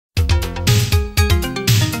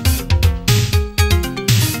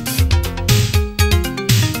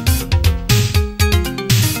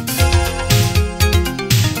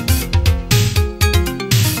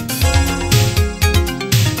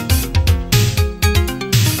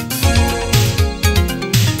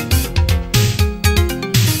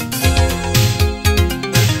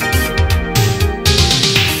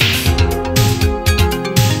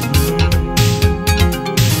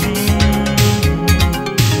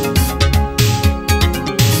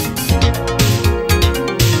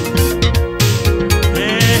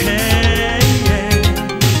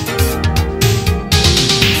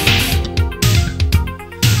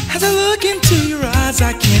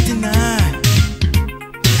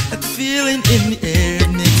feeling in the air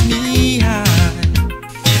makes me high.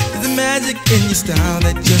 There's a magic in your style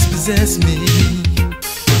that just possesses me.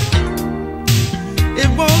 It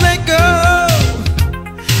won't let go,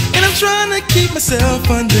 and I'm trying to keep myself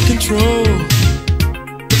under control.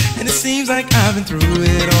 And it seems like I've been through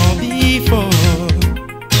it all before.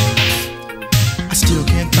 I still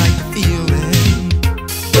can't fight the feeling.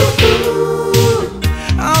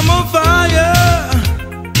 I'm on fire,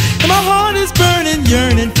 and my heart is burning,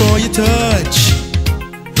 yearning for your touch.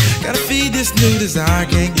 Gotta feed this new desire,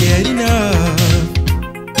 can't get enough.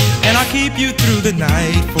 And I'll keep you through the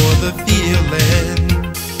night for the feeling.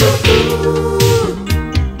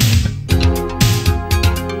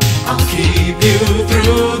 I'll keep you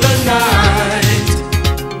through the night.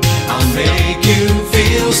 I'll make you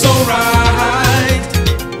feel so right.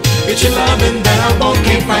 It's your loving that I won't,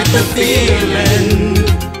 can't fight the feeling.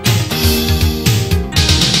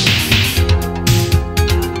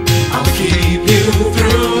 I'll keep you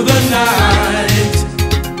through the night.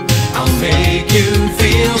 I'll make you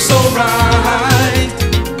feel so right.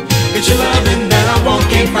 It's your loving that I won't,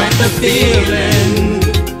 can't fight the feeling.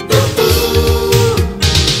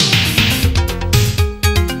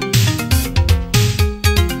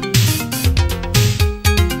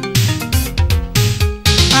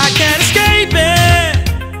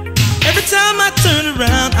 Time I turn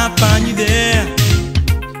around, I find you there.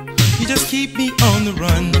 You just keep me on the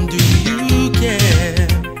run. Do you care?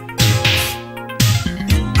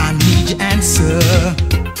 I need your answer.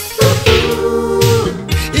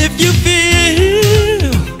 If you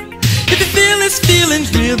feel this feeling's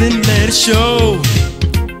real, then let it show.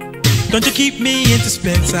 Don't you keep me in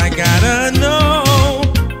suspense, I gotta know.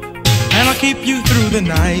 And I'll keep you through the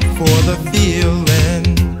night for the feeling.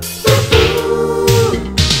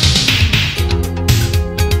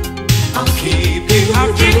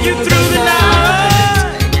 I'll keep you through the night.